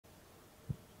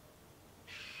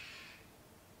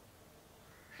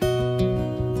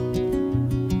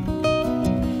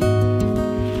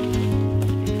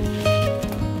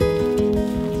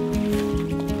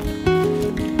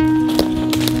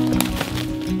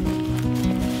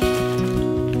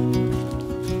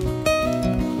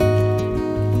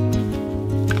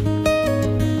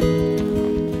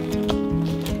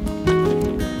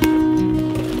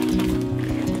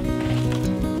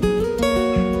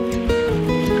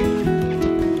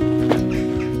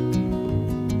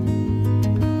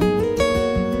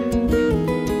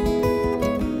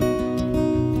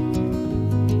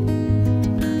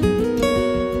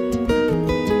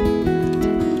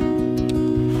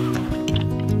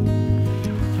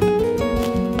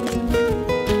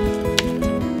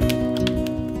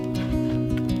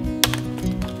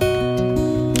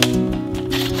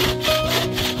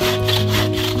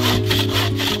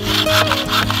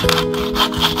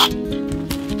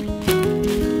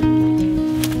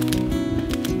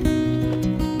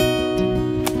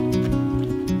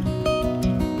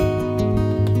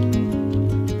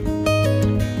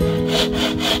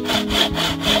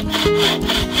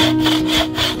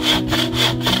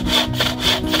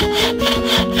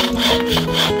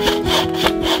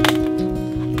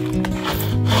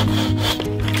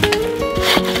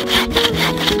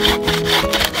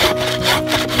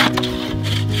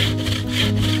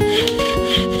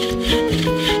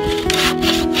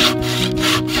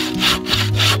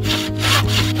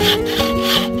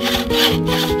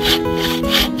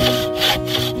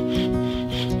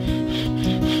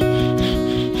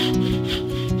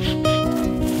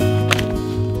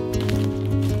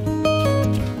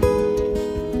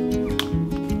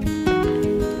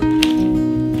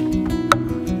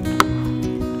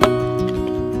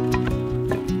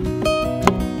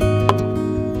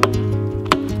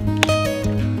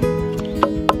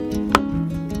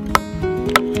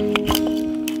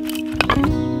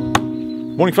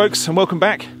Morning folks, and welcome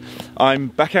back. I'm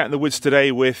back out in the woods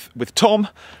today with Tom,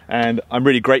 and I'm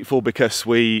really grateful because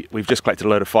we've just collected a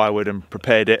load of firewood and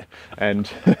prepared it,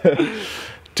 and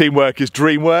teamwork is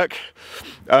dream work.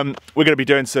 We're going to be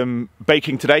doing some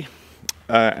baking today,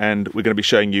 and we're going to be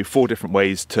showing you 4 different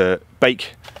ways to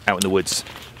bake out in the woods.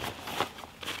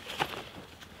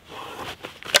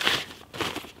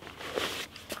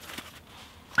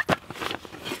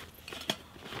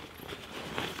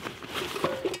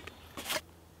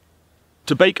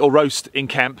 To bake or roast in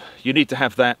camp, you need to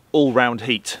have that all-round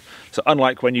heat. So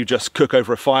unlike when you just cook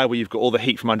over a fire where you've got all the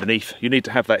heat from underneath, you need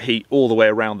to have that heat all the way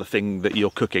around the thing that you're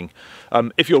cooking.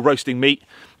 If you're roasting meat,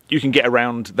 you can get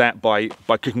around that by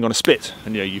cooking on a spit,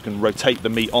 and you can rotate the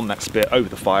meat on that spit over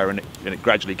the fire, and it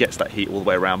gradually gets that heat all the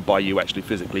way around by you actually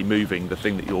physically moving the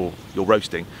thing that you're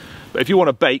roasting. But if you want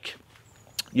to bake,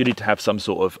 you need to have some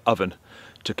sort of oven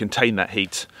to contain that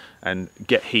heat and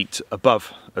get heat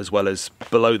above as well as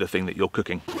below the thing that you're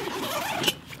cooking.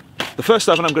 The first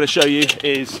oven I'm going to show you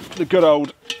is the good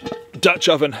old Dutch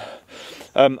oven.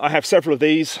 I have several of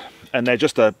these, and they're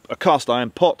just a cast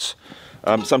iron pot,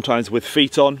 sometimes with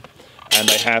feet on, and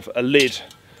they have a lid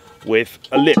with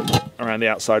a lip around the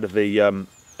outside of the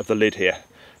lid here.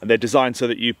 And they're designed so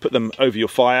that you put them over your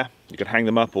fire, you can hang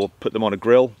them up or put them on a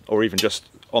grill, or even just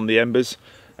on the embers,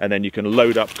 and then you can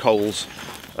load up coals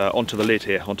onto the lid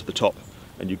here, onto the top,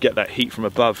 and you get that heat from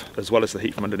above as well as the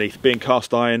heat from underneath. Being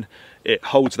cast iron, it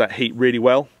holds that heat really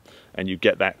well, and you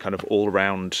get that kind of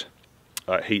all-around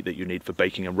heat that you need for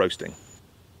baking and roasting.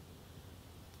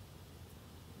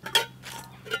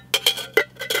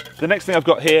 The next thing I've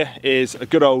got here is a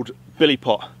good old billy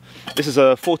pot. This is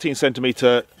a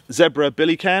 14cm zebra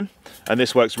billy can, and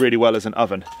this works really well as an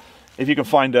oven. If you can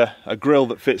find a grill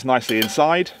that fits nicely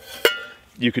inside,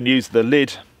 you can use the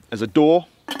lid as a door,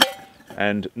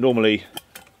 and normally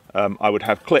I would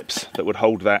have clips that would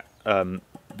hold that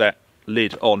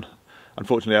lid on.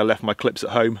 Unfortunately, I left my clips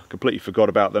at home, completely forgot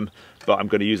about them, but I'm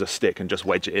going to use a stick and just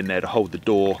wedge it in there to hold the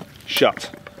door shut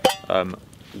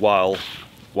while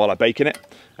I bake in it.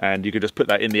 And you can just put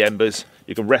that in the embers.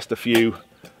 You can rest a few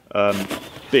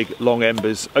big long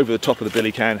embers over the top of the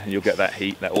billy can, and you'll get that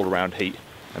heat, that all-around heat,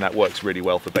 and that works really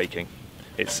well for baking.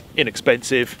 It's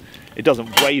inexpensive, it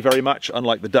doesn't weigh very much,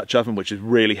 unlike the Dutch oven, which is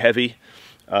really heavy,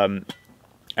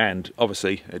 and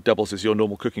obviously it doubles as your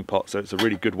normal cooking pot, so it's a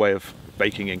really good way of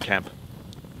baking in camp.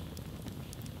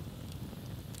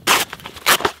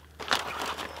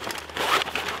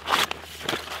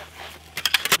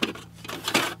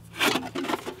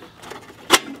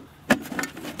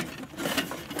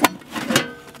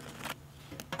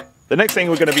 The next thing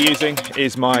we're going to be using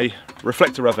is my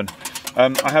reflector oven.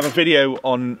 I have a video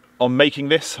on making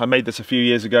this. I made this a few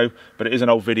years ago, but it is an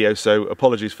old video, so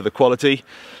apologies for the quality.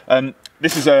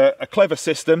 This is a clever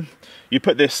system. You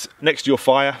put this next to your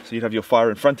fire, so you'd have your fire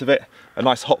in front of it, a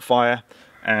nice hot fire,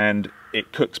 and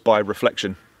it cooks by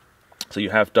reflection. So you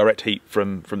have direct heat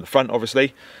from the front,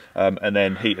 obviously, and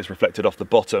then heat is reflected off the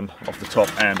bottom, off the top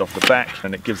and off the back,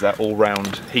 and it gives that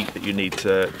all-round heat that you need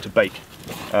to bake.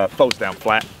 Folds down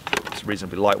flat, it's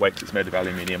reasonably lightweight, it's made of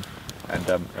aluminium,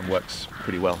 and works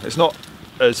pretty well. It's not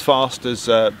as fast as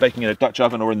baking in a Dutch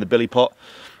oven or in the billy pot,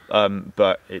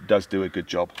 but it does do a good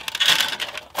job.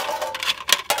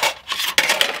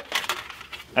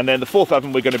 And then the 4th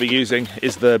oven we're going to be using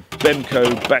is the Bemco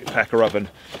Backpacker oven.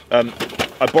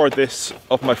 I borrowed this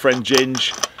off my friend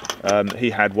Ginge. He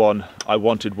had one, I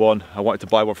wanted one. I wanted to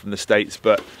buy one from the States,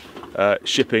 but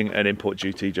shipping and import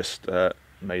duty just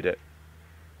made it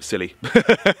silly.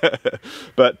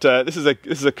 But this is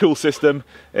a cool system.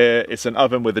 It's an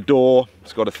oven with a door,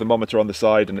 it's got a thermometer on the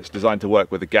side, and it's designed to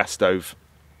work with a gas stove.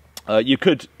 You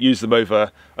could use them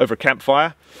over a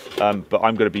campfire, but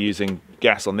I'm going to be using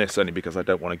gas on this only because I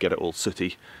don't want to get it all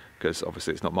sooty, because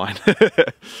obviously it's not mine.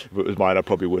 If it was mine I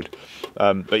probably would.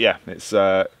 But yeah, it's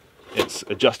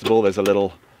adjustable. There's a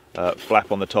little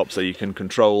flap on the top so you can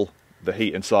control the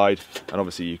heat inside, and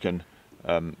obviously you can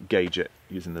gauge it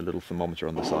using the little thermometer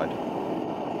on the side.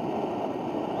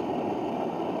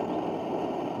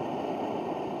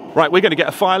 Right, we're going to get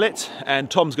a fire lit,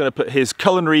 and Tom's going to put his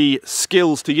culinary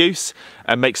skills to use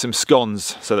and make some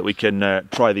scones so that we can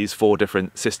try these 4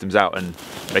 different systems out and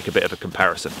make a bit of a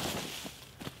comparison.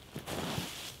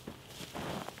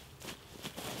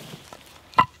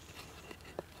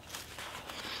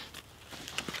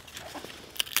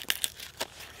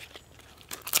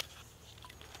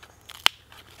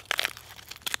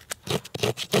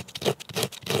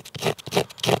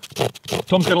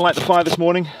 Tom's going to light the fire this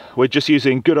morning. We're just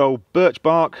using good old birch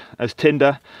bark as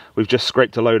tinder. We've just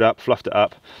scraped a load up, fluffed it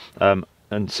up,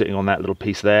 and sitting on that little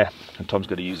piece there. And Tom's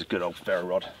going to use a good old ferro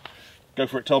rod. Go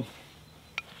for it, Tom.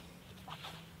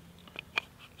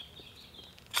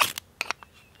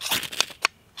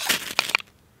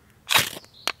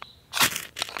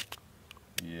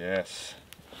 Yes.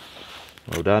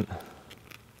 Well done.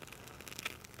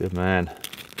 Good man.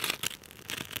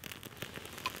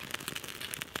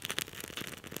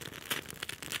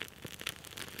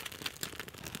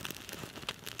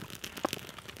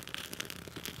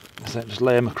 So just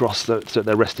lay them across so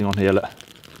they're resting on here. Look.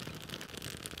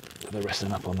 They're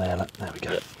resting up on there. Look. There we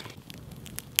go. Yep.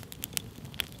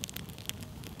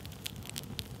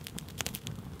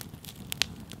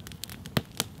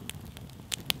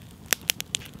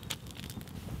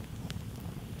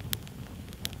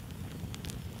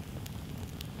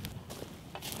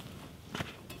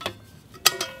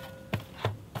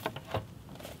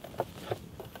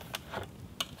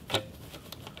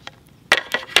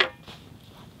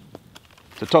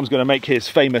 So Tom's going to make his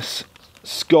famous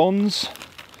scones.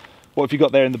 What have you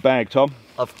got there in the bag, Tom?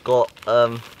 I've got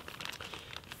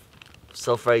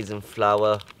self-raising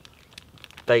flour,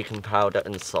 baking powder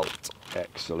and salt.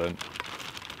 Excellent.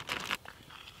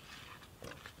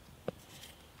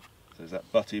 So is that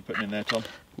butter you're putting in there, Tom?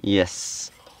 Yes.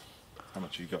 How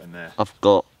much have you got in there? I've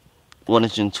got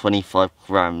 125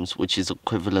 grams, which is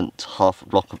equivalent to half a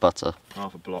block of butter.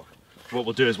 Half a block. What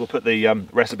we'll do is we'll put the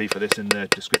recipe for this in the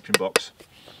description box.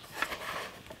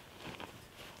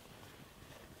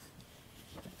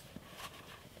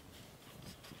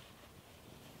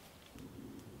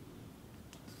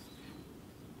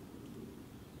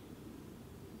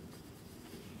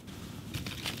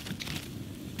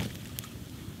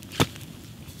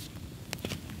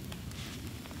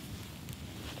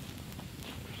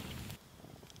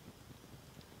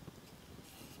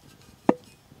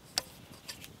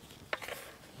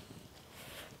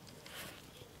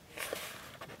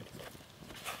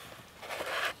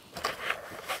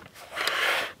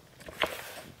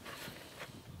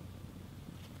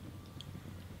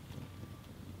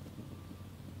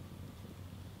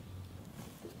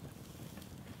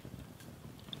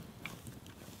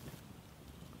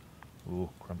 Ooh,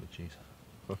 crumbly cheese.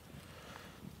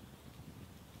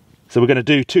 So we're going to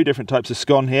do two different types of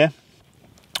scone here.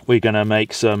 We're going to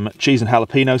make some cheese and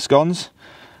jalapeno scones,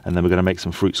 and then we're going to make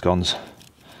some fruit scones.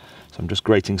 So I'm just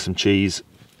grating some cheese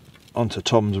onto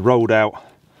Tom's rolled out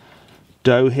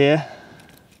dough here.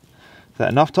 Is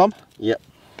that enough, Tom? Yep,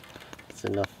 that's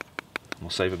enough. We'll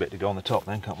save a bit to go on the top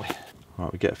then, can't we?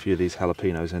 Right, we get a few of these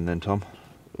jalapenos in then, Tom.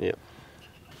 Yep.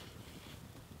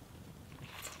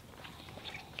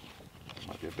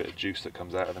 Might be a bit of juice that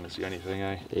comes out of them, it's the only thing,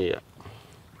 eh? Yeah.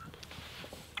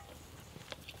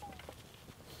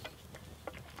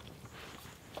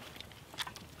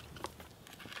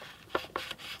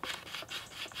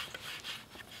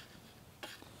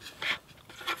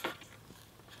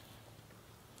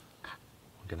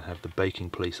 We're going to have the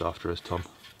baking police after us, Tom.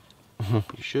 You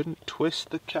shouldn't twist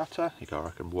the cutter. You got, I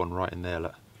reckon, one right in there,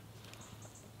 look.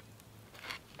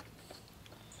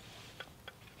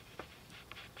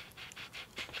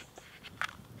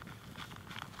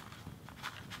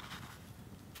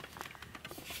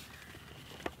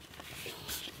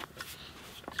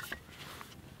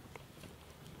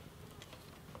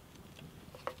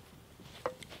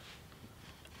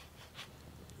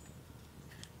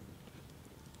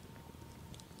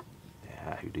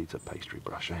 Yeah, who needs a pastry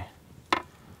brush, eh?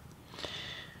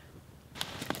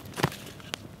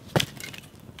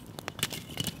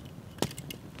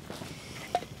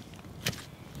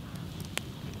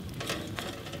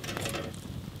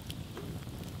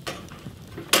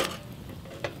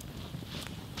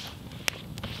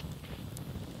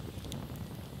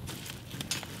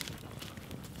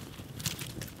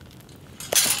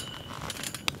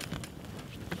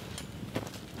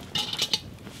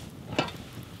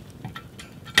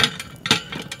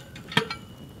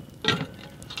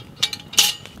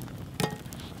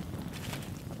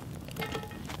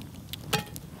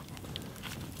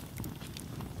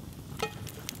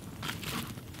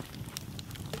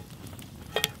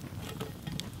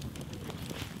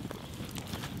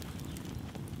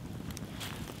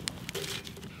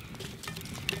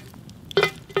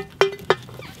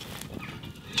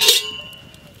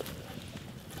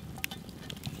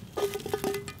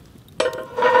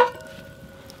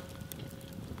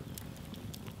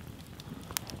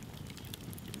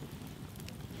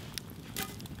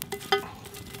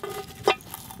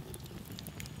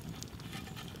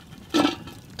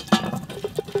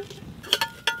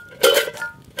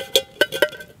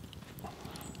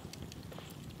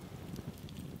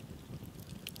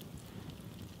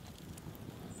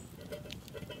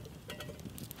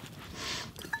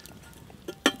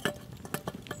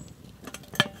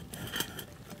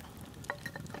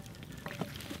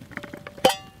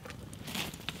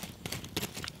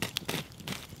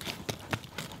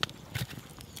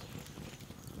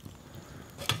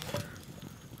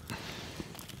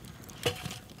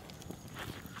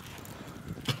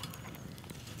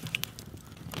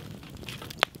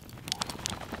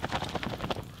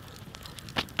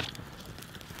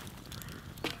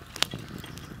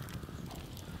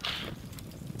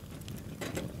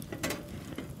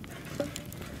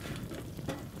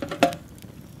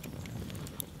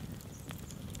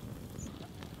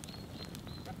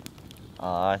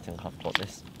 I think I've got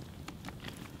this.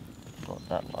 Got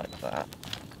that like that.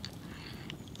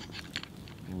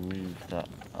 Move that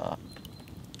up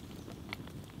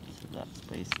to that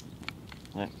space.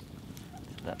 No,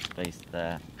 to that space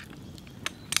there.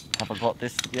 Have I got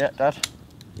this yet, Dad?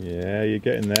 Yeah, you're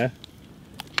getting there.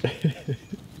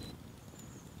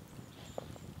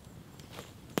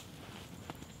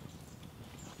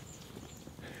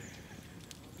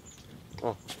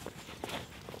 Oh,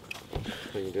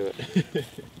 can you do it?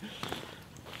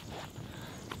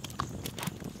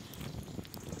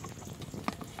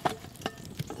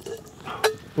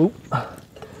 Oh,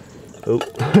 oh,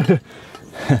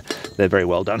 they're very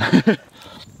well done.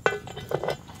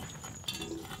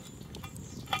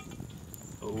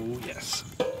 Oh yes.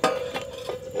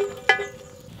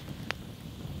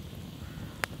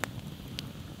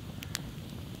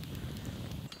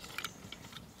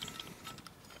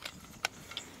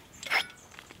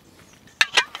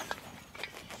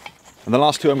 And the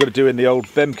last two I'm going to do in the old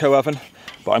Bemco oven,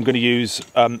 but I'm going to use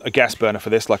a gas burner for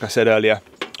this, like I said earlier.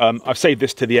 I've saved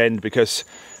this to the end because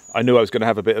I knew I was going to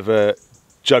have a bit of a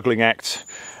juggling act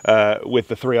with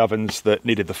the 3 ovens that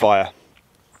needed the fire.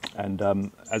 And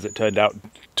as it turned out,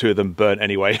 2 of them burnt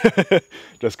anyway,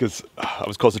 just because I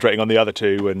was concentrating on the other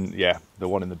 2, and yeah, the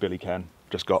one in the billy can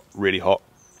just got really hot,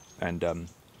 and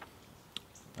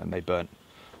they burnt,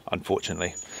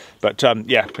 unfortunately. But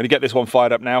yeah, going to get this one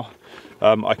fired up now.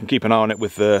 I can keep an eye on it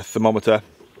with the thermometer,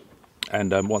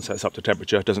 and once that's up to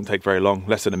temperature, it doesn't take very long,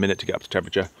 less than a minute to get up to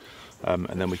temperature,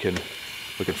 and then we can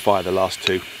fire the last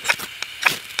 2.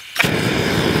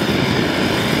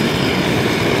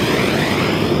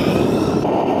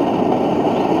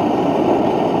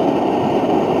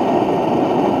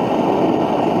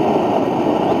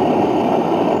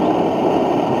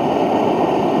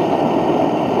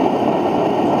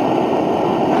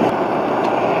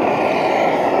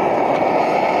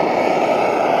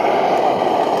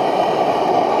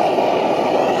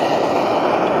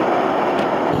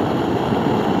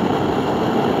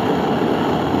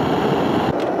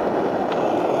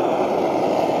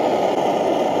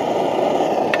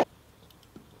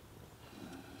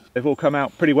 They've all come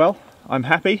out pretty well. I'm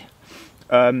happy.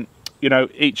 You know,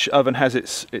 each oven has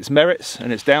its merits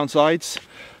and its downsides.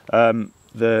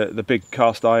 The big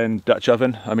cast iron Dutch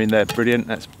oven, I mean, they're brilliant.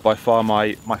 That's by far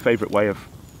my favourite way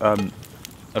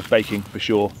of baking, for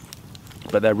sure.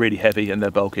 But they're really heavy and they're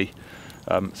bulky.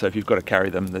 So if you've got to carry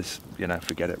them, there's, you know,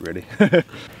 forget it really.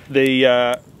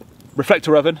 The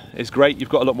Reflector Oven is great. You've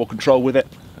got a lot more control with it,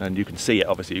 and you can see it.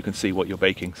 Obviously, you can see what you're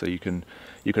baking, so you can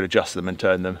adjust them and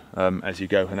turn them as you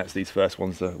go. And that's these first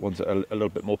ones, the ones that are a little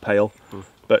bit more pale.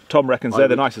 But Tom reckons they're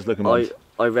the nicest looking ones.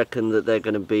 I reckon that they're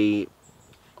going to be.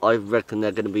 I reckon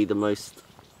they're going to be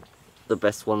the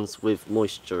best ones with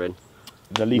moisture in.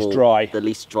 The least dry. The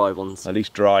least dry ones. The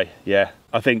least dry. Yeah.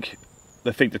 I think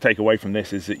the thing to take away from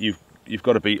this is that you've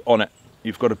got to be on it.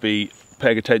 You've got to be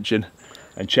paying attention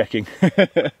and checking.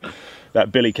 That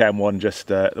billy can one just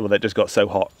well, that just got so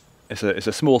hot. It's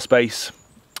a small space,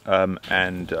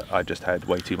 and I just had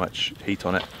way too much heat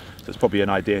on it. So it's probably an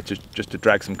idea to just to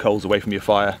drag some coals away from your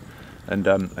fire,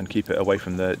 and keep it away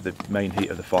from the main heat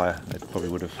of the fire. It probably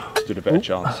would have stood a better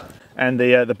chance. And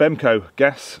the Bemco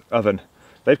gas oven,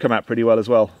 they've come out pretty well as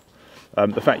well.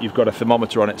 The fact you've got a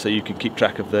thermometer on it so you can keep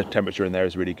track of the temperature in there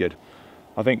is really good.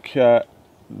 I think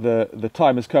the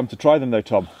time has come to try them though,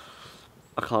 Tom.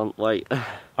 I can't wait.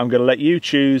 I'm going to let you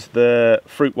choose the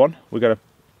fruit one. We're going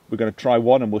to try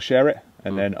one and we'll share it,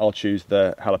 and then I'll choose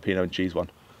the jalapeno and cheese one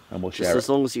and we'll share it. Just as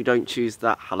long as you don't choose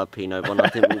that jalapeno one, I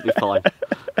think we'll be fine.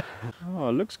 Oh,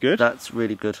 it looks good. That's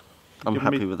really good. I'm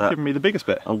happy with that. Giving me the biggest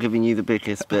bit. I'm giving you the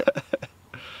biggest bit.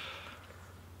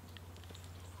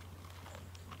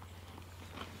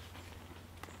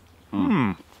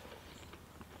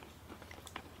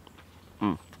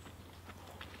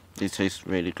 These taste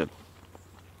really good.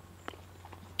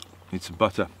 Need some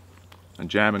butter and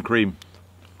jam and cream.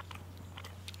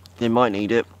 They might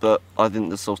need it, but I think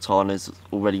the sultanas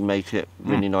already make it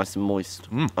really nice and moist.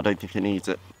 I don't think it needs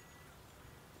it.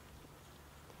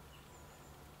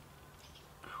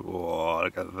 Oh,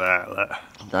 look at that.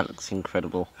 That looks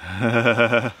incredible.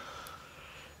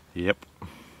 Yep.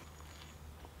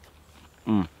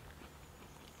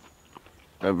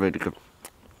 They're really good.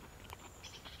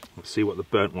 Let's see what the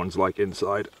burnt one's like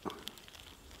inside.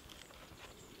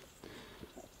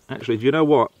 Actually, do you know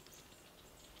what?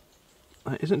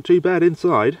 That isn't too bad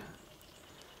inside.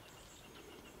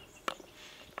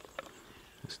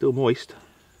 It's still moist,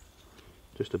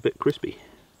 just a bit crispy.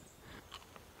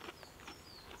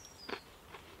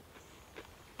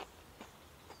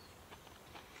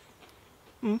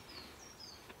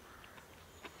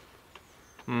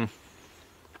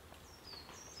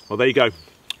 Well, there you go.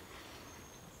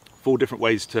 4 different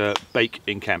ways to bake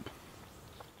in camp.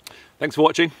 Thanks for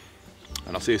watching,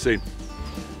 and I'll see you soon.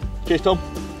 Cheers,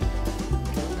 Tom.